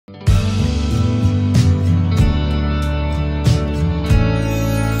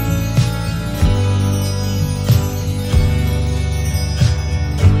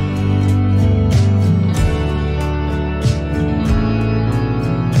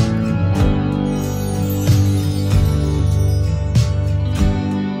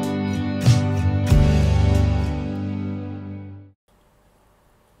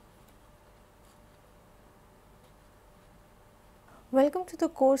welcome to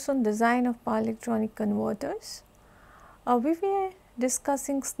the course on design of power electronic converters. We were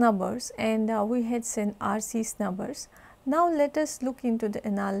discussing snubbers and we had seen RC snubbers. Now let us look into the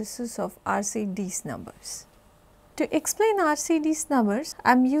analysis of RCD snubbers. To explain RCD snubbers,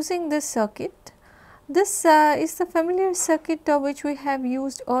 I am using this circuit. This is the familiar circuit which we have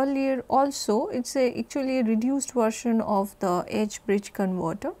used earlier also. It is actually a reduced version of the edge bridge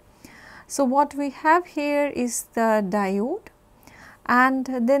converter. So, what we have here is the diode, and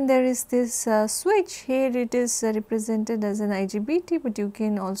then there is this switch. Here it is represented as an IGBT, but you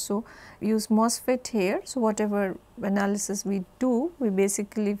can also use MOSFET here. So, whatever analysis we do, we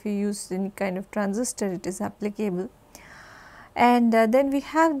basically, if you use any kind of transistor, it is applicable. And then we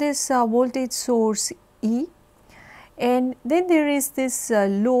have this voltage source E, and then there is this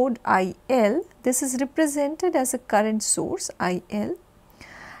load IL. This is represented as a current source IL,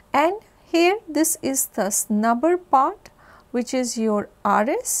 and here this is the snubber part, which is your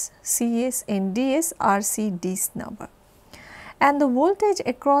RS, CS and DS RCD snubber, and the voltage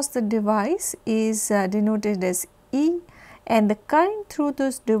across the device is denoted as E, and the current through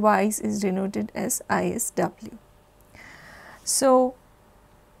this device is denoted as ISW. So,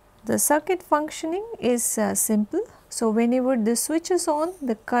 the circuit functioning is simple. So, whenever the switch is on,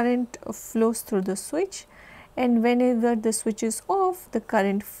 the current flows through the switch, and whenever the switch is off, the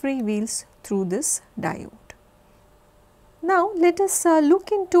current freewheels through this diode. Now, let us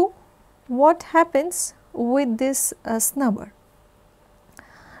look into what happens with this snubber.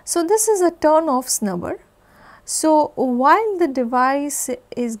 So, this is a turn off snubber. So, while the device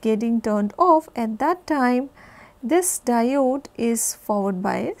is getting turned off, at that time this diode is forward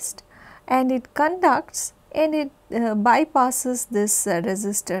biased and it conducts and it bypasses this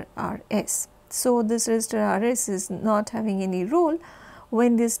resistor RS. So, this resistor RS is not having any role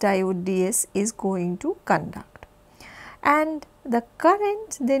when this diode DS is going to conduct, and the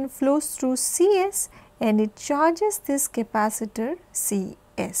current then flows through CS and it charges this capacitor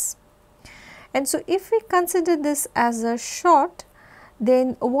CS. And so, if we consider this as a short,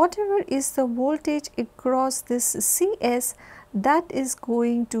 then whatever is the voltage across this CS, that is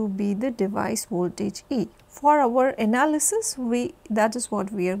going to be the device voltage E. For our analysis, that is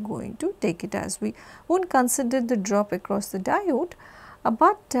what we are going to take it as. We won't consider the drop across the diode,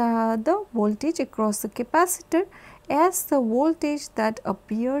 but the voltage across the capacitor as the voltage that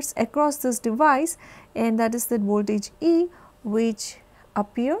appears across this device, and that is the voltage E, which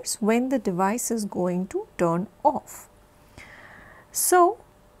appears when the device is going to turn off. So,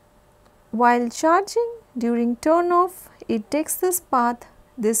 while charging during turn off, it takes this path,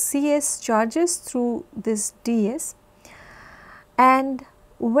 this CS charges through this DS, and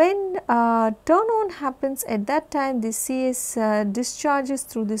when turn on happens, at that time the CS discharges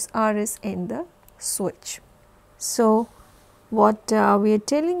through this RS and the switch. So, what we are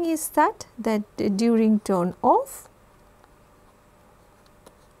telling is that during turn off,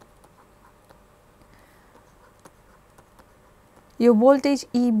 your voltage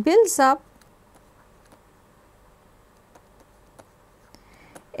E builds up,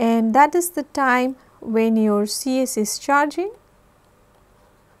 and that is the time when your CS is charging,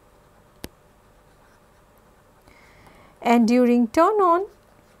 and during turn on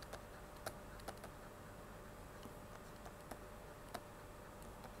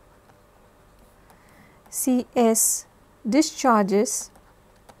CS discharges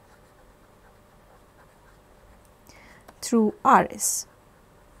through RS.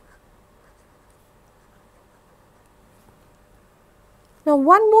 Now,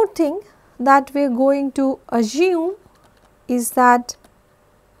 one more thing that we are going to assume is that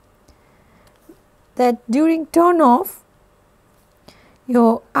during turn off,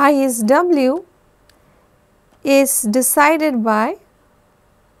 your ISW is decided by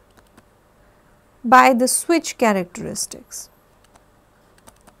the switch characteristics.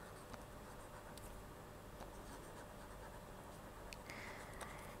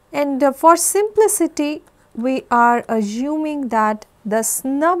 And for simplicity, we are assuming that the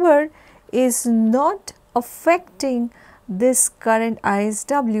snubber is not affecting this current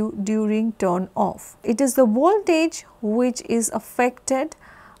ISW during turn off. It is the voltage which is affected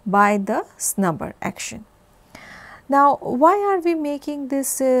by the snubber action. Now, why are we making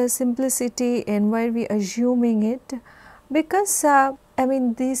this simplicity and why are we assuming it? Because I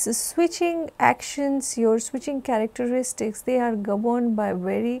mean, these switching actions, your switching characteristics, they are governed by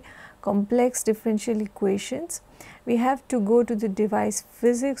very complex differential equations. We have to go to the device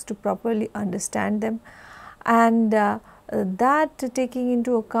physics to properly understand them, and that taking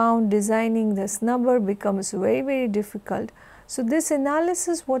into account designing the snubber becomes very difficult. So, this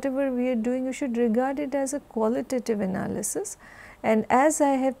analysis, whatever we are doing, you should regard it as a qualitative analysis, And as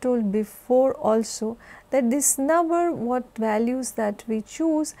I have told before also, that this snubber, what values that we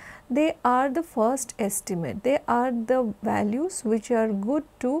choose, they are the first estimate, they are the values which are good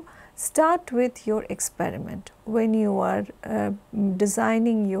to start with your experiment when you are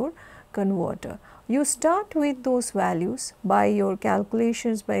designing your converter. You start with those values by your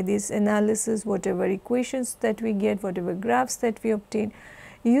calculations, by this analysis, whatever equations that we get, whatever graphs that we obtain.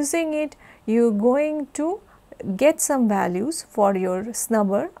 Using it, you are going to get some values for your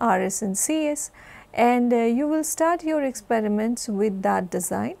snubber, RS and CS, and you will start your experiments with that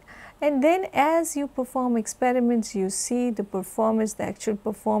design. And then as you perform experiments, you see the performance, the actual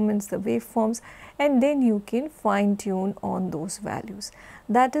performance, the waveforms, and then you can fine tune on those values.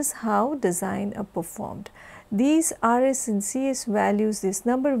 That is how design are performed. These RS and CS values, these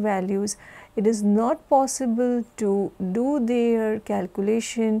number values, it is not possible to do their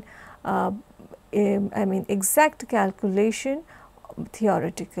calculation, exact calculation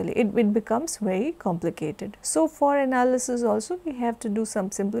theoretically. It becomes very complicated. So, for analysis also we have to do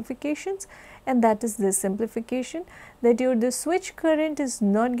some simplifications, and that is this simplification, that the switch current is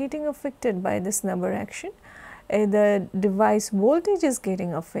not getting affected by this snubber action, the device voltage is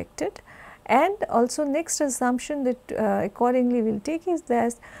getting affected, and also next assumption that accordingly we will take is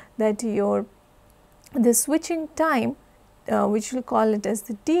that the switching time, which we will call it as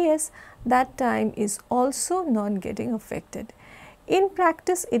the TS, that time is also not getting affected. In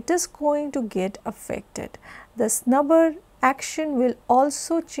practice, it is going to get affected. The snubber action will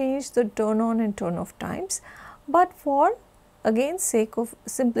also change the turn on and turn off times, but for again sake of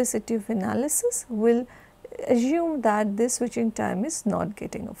simplicity of analysis, we will assume that this switching time is not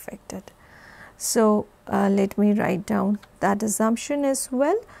getting affected. So, let me write down that assumption as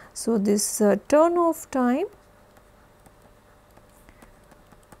well. So, this turn off time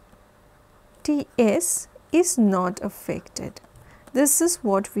TS is not affected. This is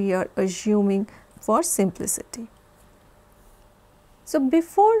what we are assuming for simplicity. So,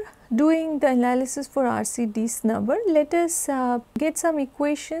 before doing the analysis for RCD snubber, let us get some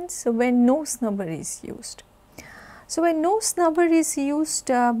equations when no snubber is used. So, when no snubber is used,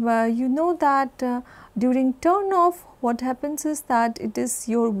 you know that during turn off, what happens is that it is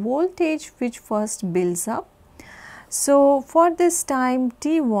your voltage which first builds up. So, for this time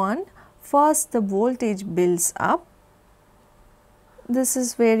T1, first the voltage builds up. This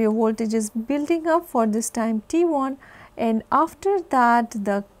is where your voltage is building up for this time T1, and after that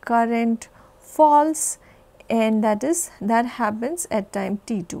the current falls, and that happens at time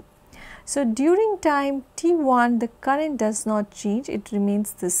T2. So, during time T1 the current does not change, it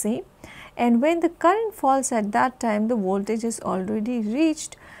remains the same, and when the current falls at that time, the voltage is already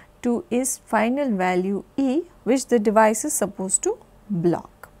reached to its final value E, which the device is supposed to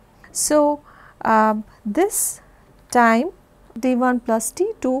block. So, this time T1 plus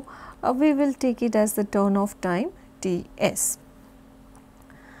T2, we will take it as the turn off time Ts.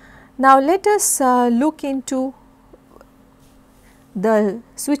 Now, let us look into the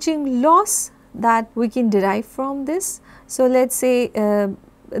switching loss that we can derive from this. So, let us say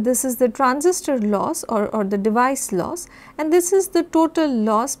this is the transistor loss or the device loss, and this is the total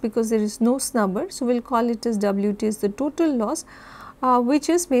loss because there is no snubber. So, we will call it as WT is the total loss, which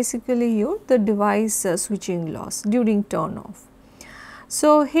is basically the device switching loss during turn off.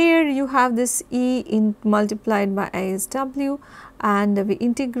 So, here you have this E multiplied by ISW, and we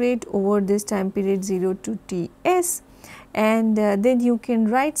integrate over this time period 0 to Ts, and then you can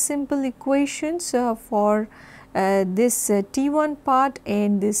write simple equations for this T1 part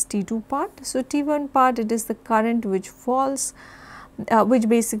and this T2 part. So, T1 part, it is the current which falls, which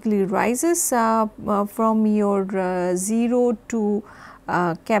basically rises from your 0 to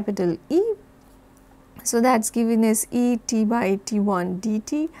capital E. So, that is given as E T by T1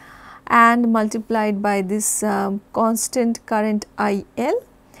 dt, and multiplied by this constant current IL,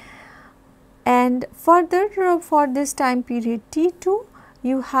 and further for this time period T2,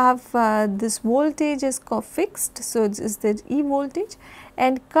 you have this voltage is fixed. So, it is the E voltage,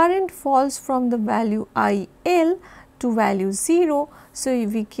 and current falls from the value IL to value 0. So,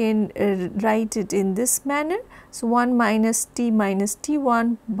 we can write it in this manner. So, 1 minus T minus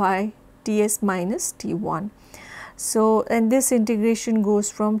T1 by Ts minus T1. So, and this integration goes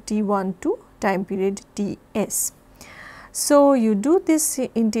from T1 to time period Ts. So, you do this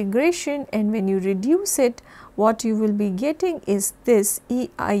integration, and when you reduce it, what you will be getting is this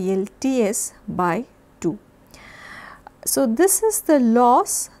EILTS by 2. So, this is the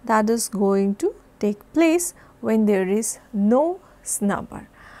loss that is going to take place when there is no snubber.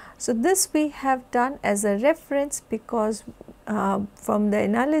 So, this we have done as a reference because from the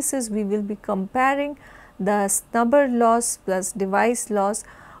analysis we will be comparing the snubber loss plus device loss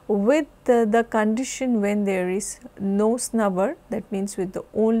with the condition when there is no snubber, that means with the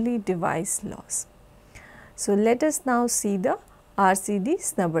only device loss. So, let us now see the RCD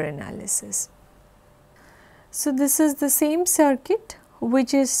snubber analysis. So, this is the same circuit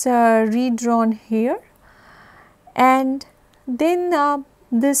which is redrawn here, and then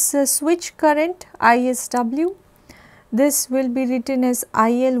this switch current ISW, this will be written as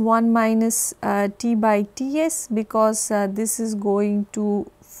IL1 minus T by Ts, because this is going to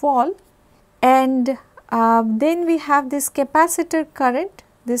fall, and then we have this capacitor current,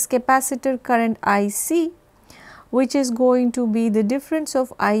 IC, which is going to be the difference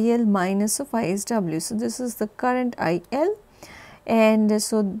of IL minus of ISW. So, this is the current IL, and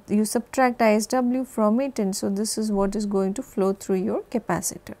so you subtract ISW from it, and so this is what is going to flow through your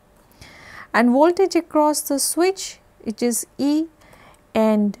capacitor. And voltage across the switch, it is E,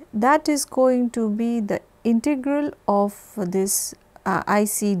 and that is going to be the integral of this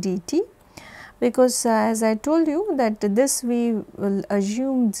IC dt, because as I told you that this we will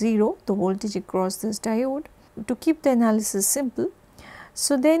assume 0, the voltage across this diode, to keep the analysis simple.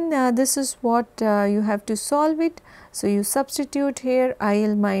 So, then this is what you have to solve it. So, you substitute here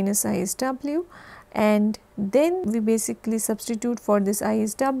IL minus ISW, and then we basically substitute for this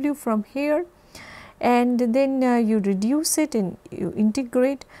ISW from here, and then you reduce it and you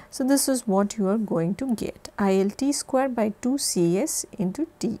integrate. So, this is what you are going to get, ILT square by 2 CS into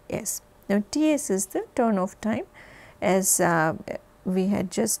TS. Now, TS is the turn off time, as we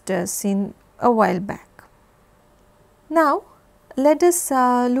had just seen a while back. Now, let us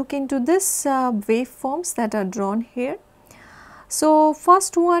look into this waveforms that are drawn here. So,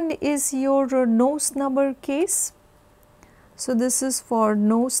 first one is your no snubber case. So, this is for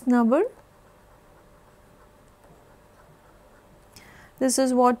no snubber. This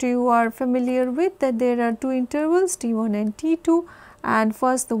is what you are familiar with, that there are two intervals T1 and T2, and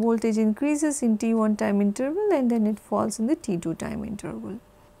first the voltage increases in T1 time interval and then it falls in the T2 time interval.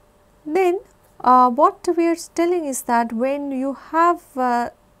 Then what we are telling is that when you have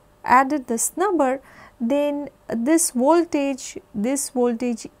added the snubber, then this voltage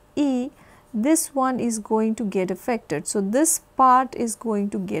E, this one is going to get affected. So, this part is going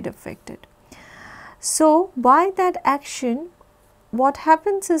to get affected. So, by that action, what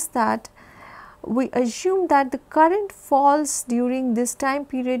happens is that we assume that the current falls during this time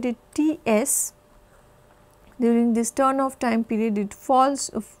period at Ts. During this turn off time period, it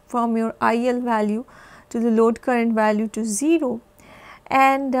falls from your IL value to the load current value to 0,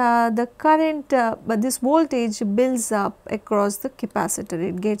 and the current but this voltage builds up across the capacitor,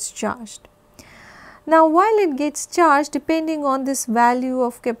 it gets charged. Now, while it gets charged, depending on this value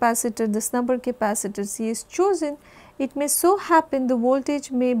of capacitor, the snubber capacitor C is chosen, it may so happen the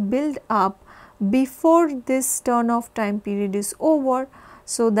voltage may build up before this turn off time period is over.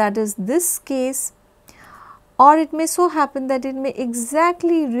 So, that is this case, or it may so happen that it may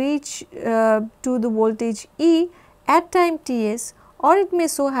exactly reach to the voltage E at time Ts, or it may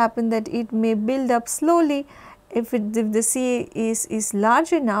so happen that it may build up slowly if the C is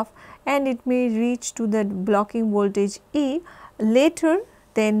large enough, and it may reach to the blocking voltage E later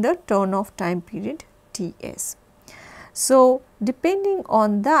than the turn off time period Ts. So, depending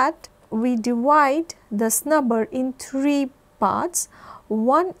on that, we divide the snubber in 3 parts.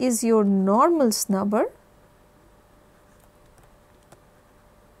 One is your normal snubber.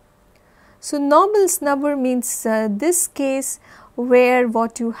 So, normal snubber means this case where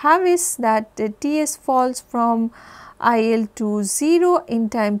what you have is that Ts falls from IL to 0 in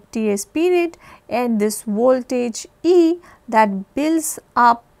time Ts period, and this voltage E that builds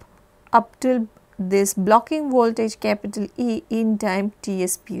up till this blocking voltage capital E in time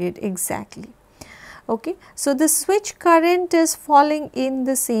Ts period exactly. Okay. So, the switch current is falling in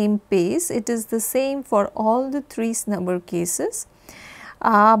the same pace, it is the same for all the 3 snubber cases.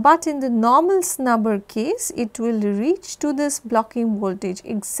 But in the normal snubber case, it will reach to this blocking voltage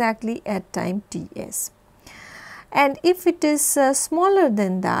exactly at time Ts. And if it is smaller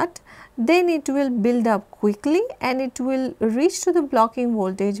than that, then it will build up quickly and it will reach to the blocking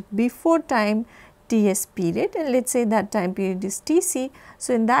voltage before time Ts period, and let us say that time period is Tc.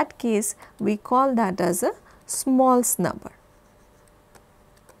 So, in that case, we call that as a small snubber.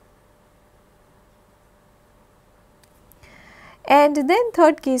 And then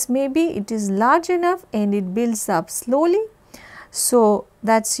third case, maybe it is large enough and it builds up slowly. So,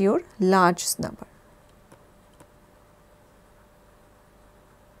 that is your large snubber.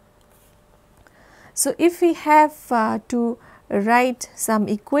 So, if we have to write some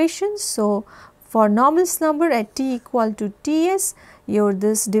equations, so for normal snubber at T equal to Ts, your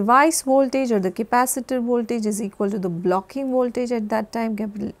this device voltage or the capacitor voltage is equal to the blocking voltage at that time,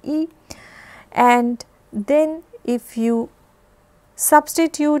 capital E, and then if you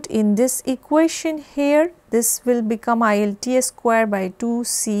substitute in this equation here, this will become ILTS square by 2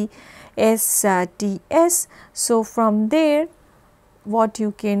 CSTS. So, from there what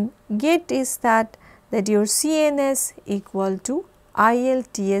you can get is that your CNS equal to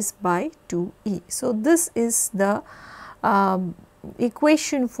ILTS by 2E. So, this is the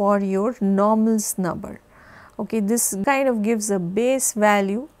equation for your normal snubber. Okay, this kind of gives a base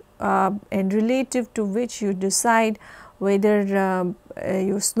value and relative to which you decide whether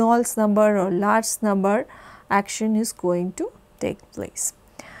your small snubber or large snubber action is going to take place.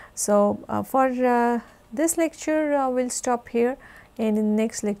 So, for this lecture we will stop here, and in the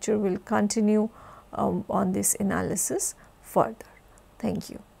next lecture we will continue on this analysis further. Thank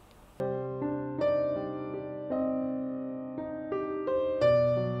you.